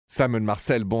Simon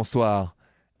Marcel, bonsoir.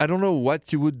 I don't know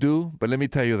what you would do, but let me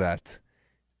tell you that.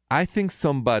 I think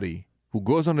somebody who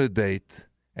goes on a date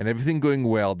and everything going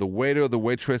well, the waiter or the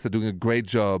waitress are doing a great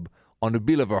job, on a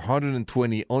bill of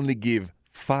 120 only give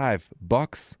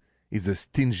 $5 is a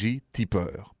stingy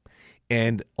tipper.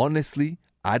 And honestly,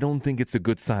 I don't think it's a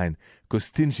good sign because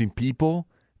stingy people,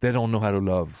 they don't know how to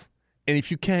love. And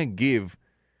if you can't give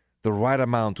the right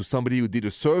amount to somebody who did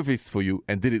a service for you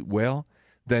and did it well,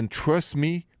 then trust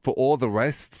me, for all the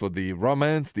rest, for the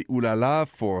romance, the ooh la la,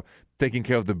 for taking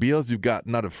care of the bills, you've got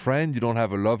not a friend, you don't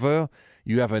have a lover,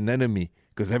 you have an enemy.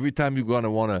 Because every time you're going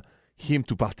to want him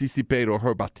to participate or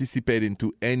her participate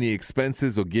into any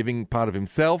expenses or giving part of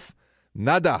himself,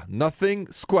 nada,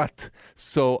 nothing, squat.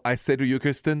 So I say to you,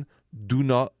 Kirsten, do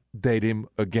not date him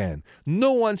again.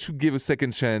 No one should give a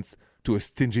second chance to a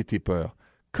stingy tipper.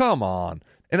 Come on.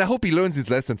 And I hope he learns his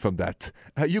lesson from that.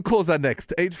 You call that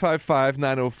next,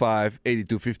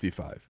 855-905-8255.